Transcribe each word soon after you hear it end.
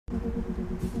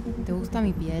¿Te gusta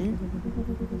mi piel?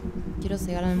 Quiero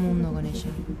cegar al mundo con ella.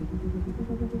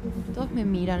 Todos me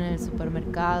miran en el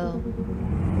supermercado.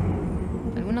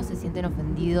 Algunos se sienten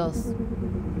ofendidos,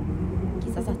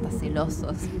 quizás hasta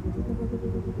celosos.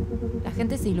 La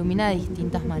gente se ilumina de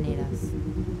distintas maneras.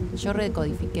 Yo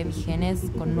recodifiqué mis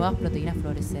genes con nuevas proteínas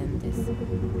fluorescentes.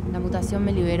 La mutación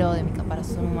me liberó de mi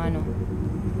caparazón humano.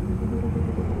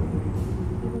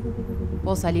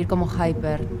 Puedo salir como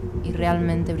Hyper y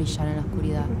realmente brillar en la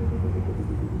oscuridad.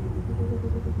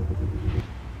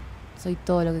 Soy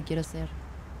todo lo que quiero ser.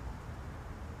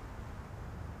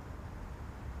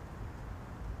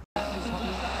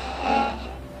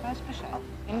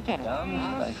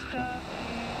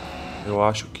 Eu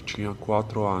acho que tinha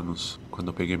 4 anos quando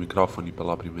eu peguei o microfone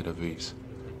pela primeira vez.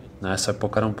 Nessa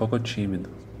época era um pouco tímido.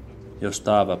 Eu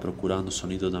estava procurando o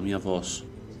sonido da minha voz.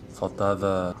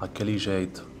 Faltava aquele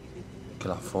jeito,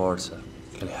 aquela força,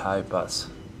 aquele hi-pass.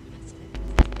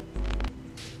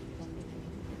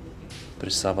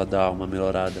 Precisava dar uma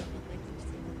melhorada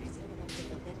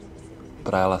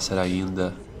para ela ser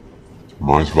ainda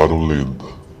mais barulhenta.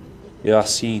 É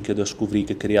assim que eu descobri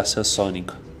que queria ser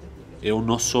sônica. Eu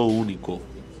não sou o único.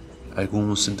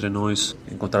 Alguns entre nós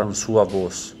encontraram sua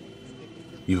voz.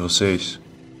 E vocês?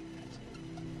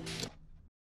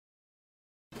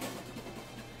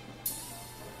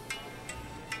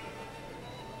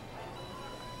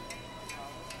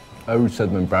 I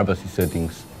reset my privacy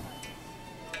settings.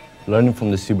 Learning from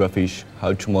the zebrafish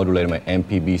how to modulate my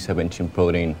MPB17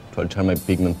 protein to alter my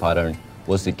pigment pattern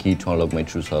was the key to unlock my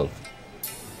true self.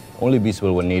 Only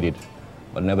visible when needed,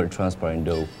 but never transparent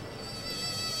though.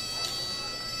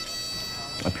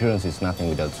 Appearance is nothing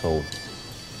without soul.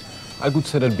 I could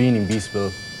say that being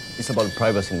invisible is about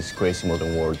privacy in this crazy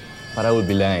modern world, but I would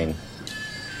be lying.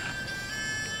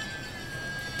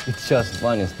 It's just the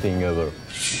funniest thing ever.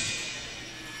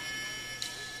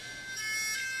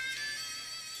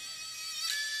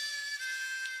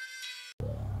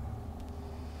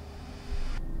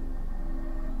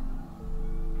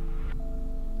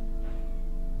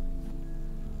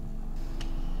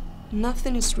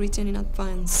 Nothing is written in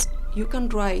advance. You can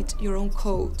write your own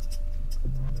code.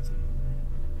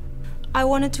 I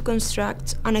wanted to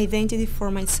construct an identity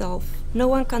for myself. No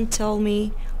one can tell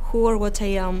me who or what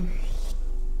I am.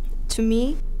 To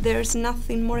me, there's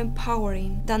nothing more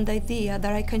empowering than the idea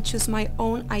that I can choose my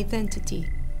own identity.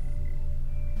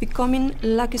 Becoming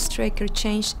Lucky Striker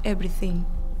changed everything.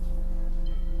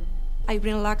 I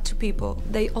bring luck to people.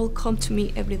 They all come to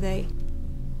me every day.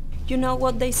 You know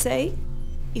what they say?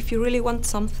 If you really want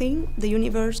something, the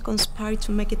universe conspires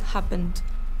to make it happen.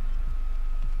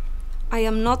 I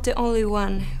am not the only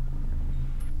one.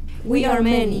 We are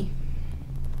many.